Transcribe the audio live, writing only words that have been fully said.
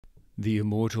The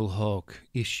Immortal Hawk,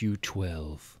 Issue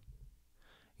 12.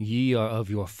 Ye are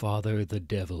of your father the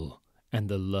devil, and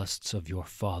the lusts of your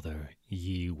father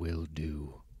ye will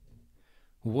do.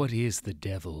 What is the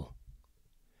devil?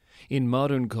 In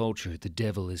modern culture, the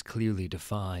devil is clearly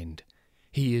defined.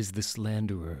 He is the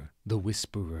slanderer, the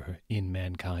whisperer in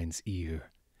mankind's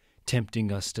ear,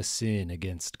 tempting us to sin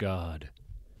against God,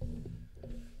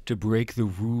 to break the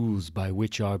rules by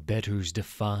which our betters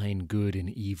define good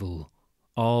and evil.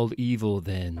 All evil,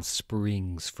 then,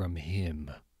 springs from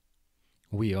him,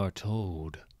 we are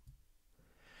told.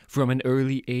 From an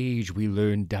early age we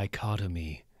learn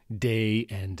dichotomy, day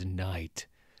and night,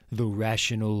 the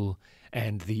rational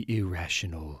and the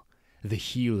irrational, the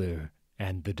healer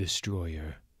and the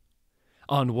destroyer.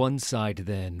 On one side,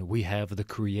 then, we have the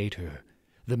Creator,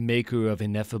 the maker of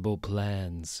ineffable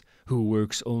plans, who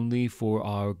works only for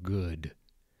our good,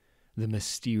 the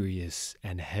mysterious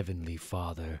and heavenly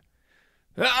Father.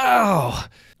 Ow!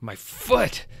 My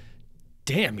foot!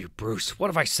 Damn you, Bruce. What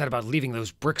have I said about leaving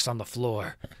those bricks on the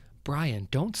floor? Brian,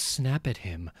 don't snap at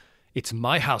him. It's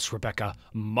my house, Rebecca.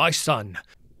 My son.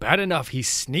 Bad enough he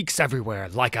sneaks everywhere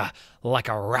like a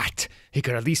rat. He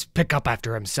could at least pick up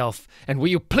after himself. And will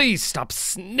you please stop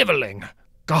sniveling?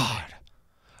 God.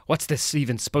 What's this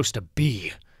even supposed to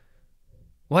be?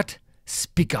 What?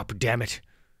 Speak up, damn it.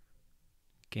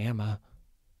 Gamma.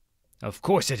 Of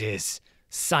course it is.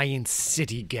 Science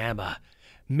City Gamma.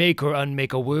 Make or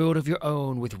unmake a world of your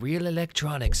own with real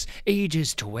electronics,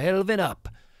 ages 12 and up.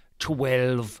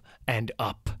 12 and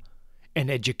up. An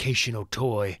educational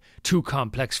toy, too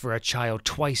complex for a child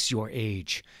twice your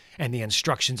age, and the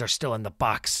instructions are still in the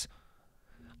box.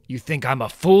 You think I'm a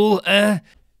fool, eh?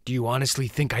 Do you honestly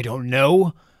think I don't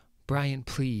know? Brian,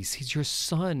 please, he's your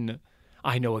son.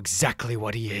 I know exactly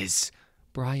what he is.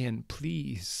 Brian,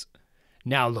 please.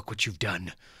 Now look what you've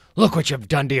done. Look what you've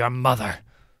done to your mother.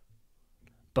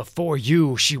 Before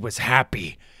you, she was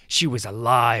happy. She was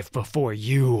alive before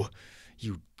you.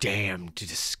 You damned,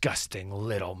 disgusting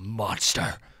little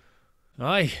monster.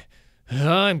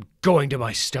 I'm going to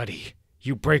my study.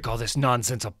 You break all this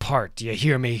nonsense apart, do you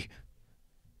hear me?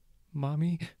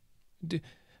 Mommy,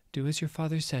 do as your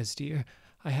father says, dear.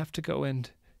 I have to go and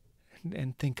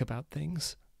think about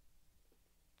things.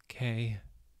 Okay.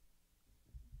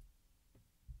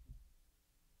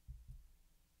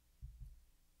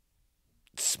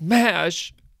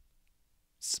 Smash!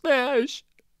 Smash!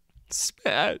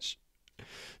 Smash!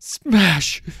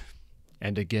 Smash!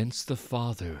 And against the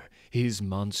Father, his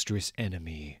monstrous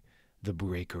enemy, the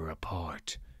breaker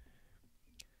apart.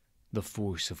 The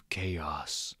force of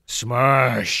chaos.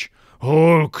 Smash!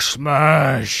 Hulk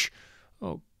smash!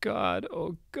 Oh God,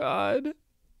 oh God.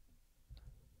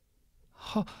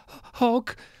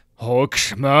 Hulk! Hulk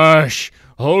smash!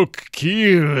 Hulk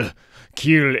kill!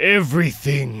 Kill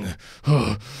everything!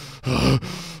 Hulk!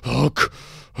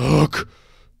 Hulk!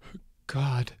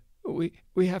 God,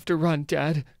 we have to run,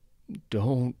 Dad.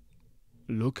 Don't.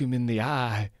 Look him in the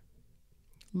eye.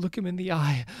 Look him in the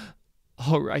eye.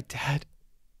 All right, Dad.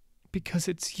 Because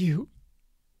it's you.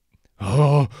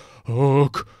 Oh,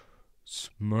 Hulk.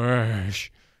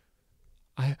 Smash.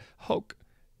 Hulk,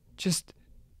 just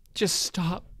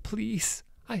stop, please.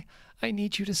 I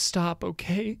need you to stop,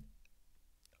 okay?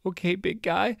 Okay, big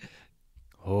guy?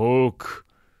 Hulk.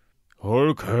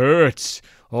 Hulk hurts.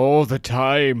 All the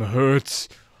time hurts.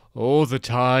 All the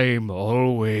time,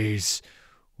 always.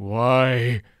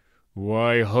 Why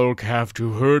Hulk have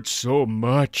to hurt so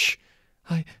much?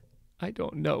 I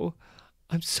don't know.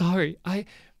 I'm sorry.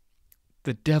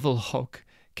 The devil Hulk.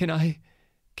 Can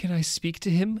I speak to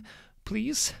him,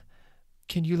 please?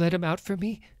 Can you let him out for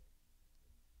me?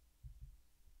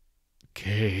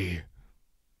 Okay.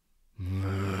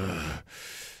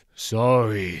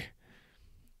 Sorry.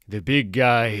 The big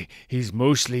guy, he's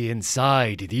mostly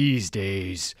inside these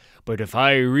days, but if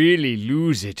I really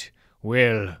lose it,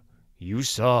 well, you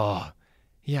saw.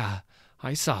 Yeah,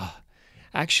 I saw.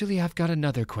 Actually, I've got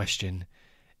another question.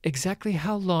 Exactly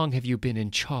how long have you been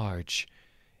in charge?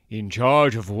 In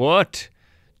charge of what?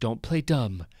 Don't play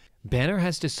dumb. Banner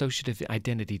has dissociative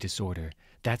identity disorder.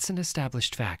 That's an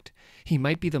established fact. He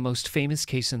might be the most famous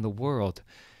case in the world.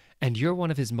 And you're one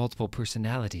of his multiple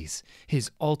personalities. His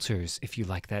alters, if you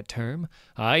like that term.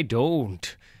 I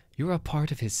don't. You're a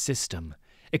part of his system.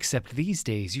 Except these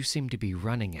days you seem to be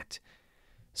running it.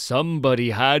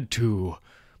 Somebody had to.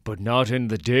 But not in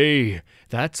the day.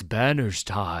 That's Banner's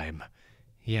time.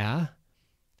 Yeah?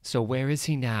 So where is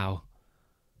he now?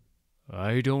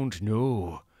 I don't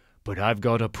know. But I've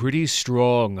got a pretty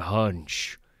strong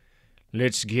hunch.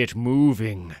 Let's get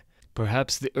moving.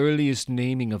 Perhaps the earliest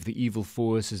naming of the evil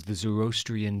force is the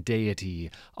Zoroastrian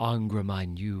deity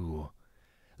Angra,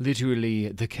 literally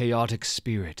the chaotic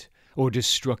spirit or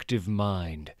destructive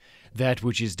mind, that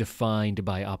which is defined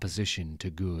by opposition to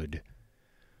good.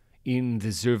 In the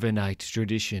Zervanite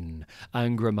tradition,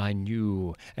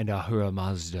 Angra and Ahura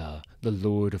Mazda, the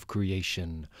Lord of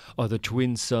Creation, are the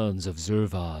twin sons of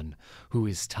Zervan, who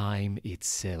is time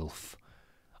itself.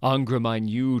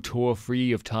 Angra tore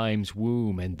free of time's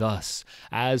womb and thus,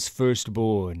 as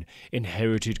firstborn,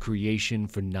 inherited creation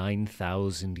for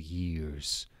 9,000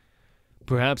 years.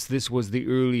 Perhaps this was the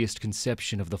earliest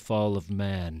conception of the fall of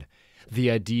man, the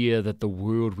idea that the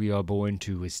world we are born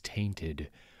to is tainted,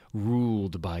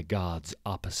 ruled by God's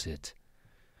opposite.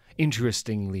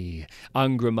 Interestingly,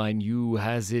 Angra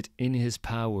has it in his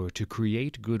power to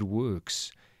create good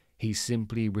works. He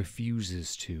simply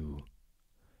refuses to.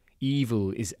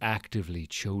 Evil is actively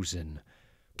chosen.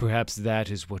 Perhaps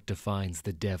that is what defines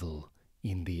the devil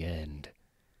in the end.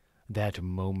 That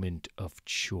moment of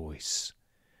choice.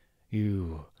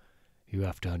 You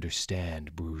have to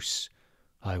understand, Bruce.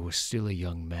 I was still a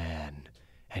young man,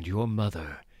 and your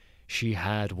mother, she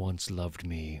had once loved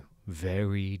me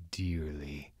very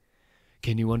dearly.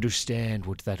 Can you understand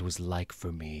what that was like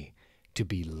for me, to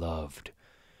be loved?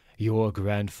 Your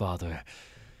grandfather,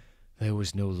 there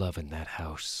was no love in that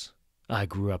house. I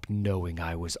grew up knowing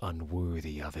I was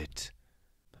unworthy of it.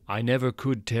 I never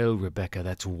could tell Rebecca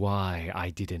that's why I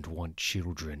didn't want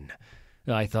children.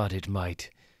 I thought it might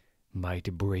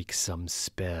break some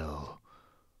spell.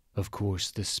 Of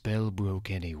course, the spell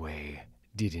broke anyway,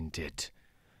 didn't it?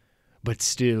 But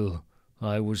still,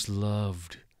 I was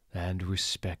loved and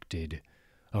respected,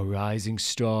 a rising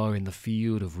star in the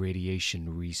field of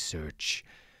radiation research,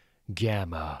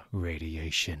 gamma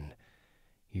radiation.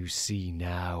 You see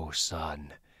now,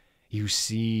 son, you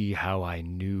see how I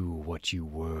knew what you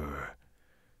were.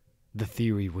 The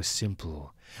theory was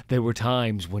simple. There were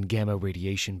times when gamma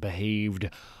radiation behaved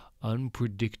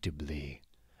unpredictably.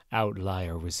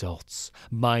 Outlier results,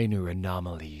 minor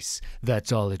anomalies,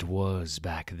 that's all it was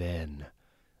back then.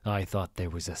 I thought there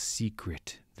was a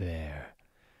secret there.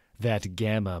 That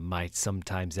gamma might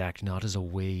sometimes act not as a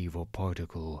wave or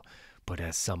particle, but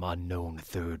as some unknown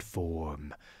third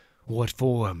form. What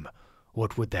form?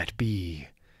 What would that be?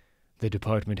 The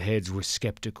department heads were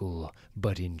skeptical,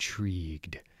 but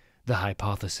intrigued. The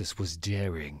hypothesis was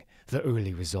daring, the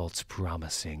early results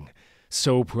promising.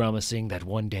 So promising that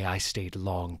one day I stayed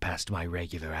long past my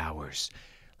regular hours,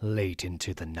 late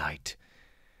into the night.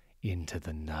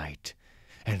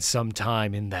 And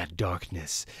sometime in that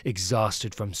darkness,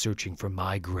 exhausted from searching for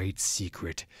my great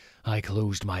secret, I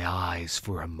closed my eyes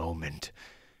for a moment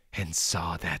and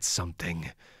saw that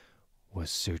something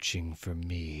was searching for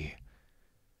me.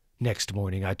 Next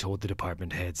morning I told the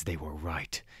department heads they were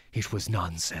right. It was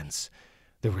nonsense.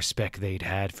 The respect they'd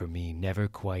had for me never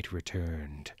quite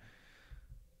returned.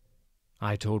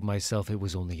 I told myself it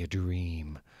was only a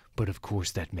dream, but of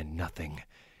course that meant nothing.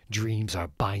 Dreams are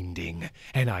binding,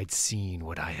 and I'd seen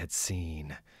what I had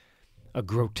seen. A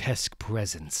grotesque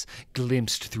presence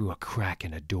glimpsed through a crack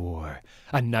in a door,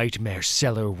 a nightmare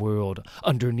cellar world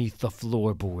underneath the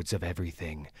floorboards of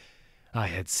everything. I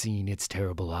had seen its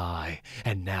terrible eye,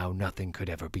 and now nothing could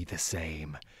ever be the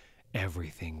same.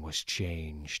 Everything was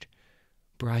changed.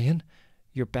 Brian,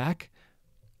 you're back?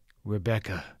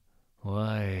 Rebecca,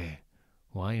 why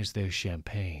is there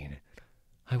champagne?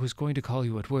 I was going to call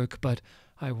you at work, but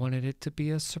I wanted it to be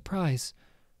a surprise.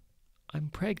 I'm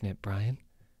pregnant, Brian.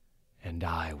 And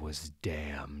I was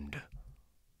damned.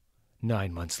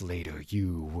 9 months later,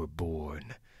 you were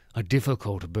born. A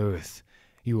difficult birth.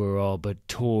 You were all but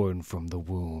torn from the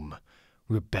womb.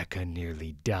 Rebecca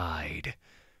nearly died.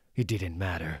 It didn't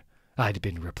matter. I'd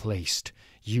been replaced.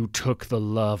 You took the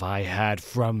love I had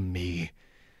from me.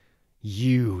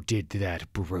 You did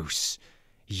that, Bruce.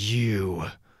 You,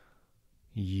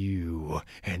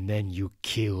 and then you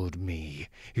killed me,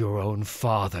 your own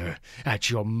father, at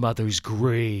your mother's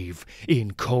grave,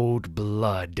 in cold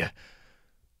blood.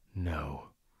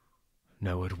 No,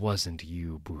 it wasn't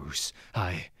you, Bruce.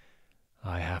 I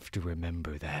have to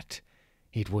remember that.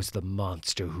 It was the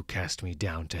monster who cast me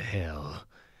down to hell.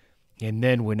 And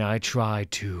then when I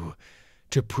tried to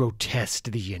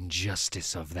protest the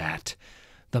injustice of that,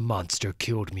 the monster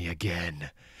killed me again,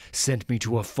 sent me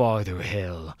to a farther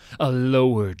hell, a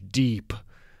lower deep,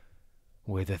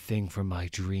 where the thing from my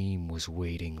dream was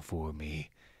waiting for me.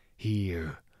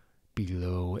 Here,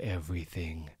 below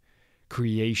everything.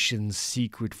 Creation's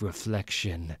secret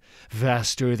reflection,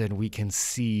 vaster than we can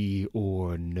see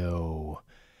or know.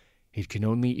 It can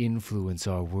only influence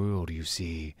our world, you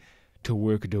see, to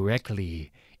work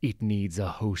directly It needs a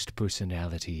host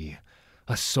personality,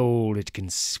 a soul it can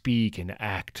speak and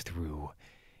act through.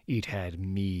 It had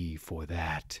me for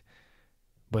that.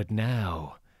 But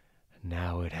now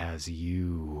it has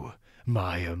you,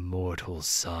 my immortal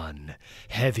son,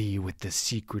 heavy with the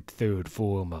secret third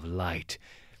form of light.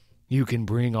 You can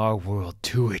bring our world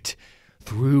to it,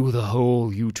 through the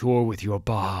hole you tore with your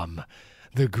bomb,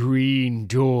 the green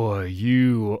door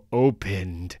you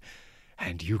opened,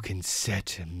 and you can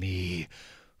set me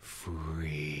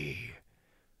free.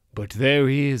 But there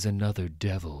is another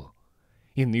devil.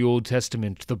 In the Old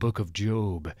Testament, the book of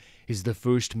Job is the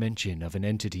first mention of an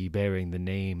entity bearing the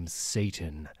name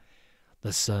Satan.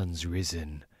 The sun's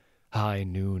risen, high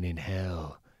noon in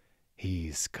hell,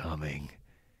 he's coming.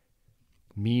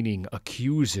 Meaning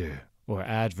accuser or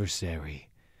adversary.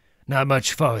 Not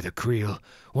much farther, Creel,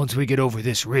 once we get over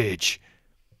this ridge.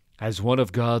 As one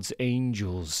of God's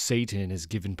angels, Satan is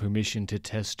given permission to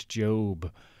test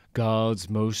Job, God's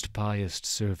most pious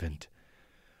servant.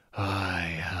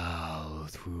 I howl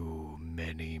through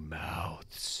many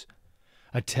mouths.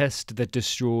 A test that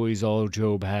destroys all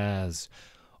Job has,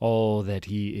 all that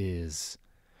he is.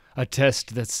 A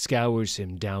test that scours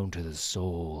him down to the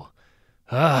soul.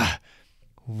 Ah!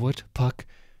 What, Puck?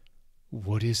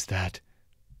 What is that?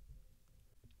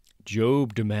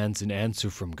 Job demands an answer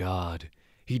from God.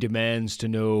 He demands to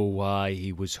know why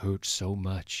he was hurt so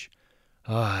much.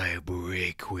 I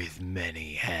break with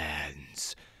many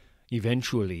hands.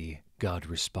 Eventually, God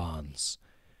responds.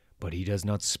 But he does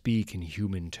not speak in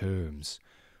human terms.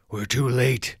 We're too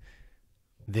late.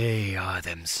 They are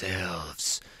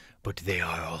themselves, but they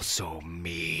are also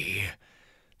me.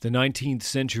 The 19th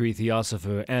century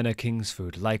theosopher Anna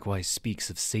Kingsford likewise speaks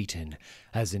of Satan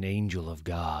as an angel of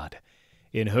God.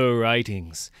 In her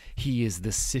writings, he is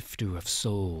the sifter of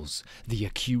souls, the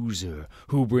accuser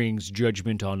who brings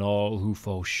judgment on all who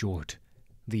fall short,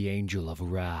 the angel of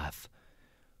wrath.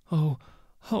 Oh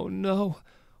no,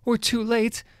 we're too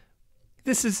late.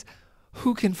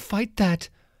 Who can fight that?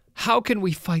 How can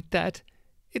we fight that?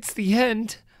 It's the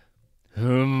end.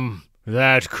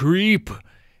 That creep.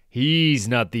 He's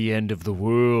not the end of the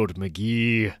world,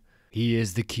 McGee. He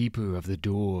is the keeper of the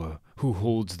door, who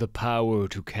holds the power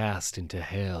to cast into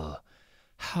hell.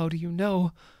 How do you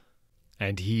know?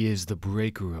 And he is the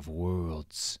breaker of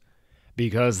worlds.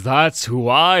 Because that's who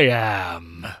I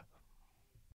am.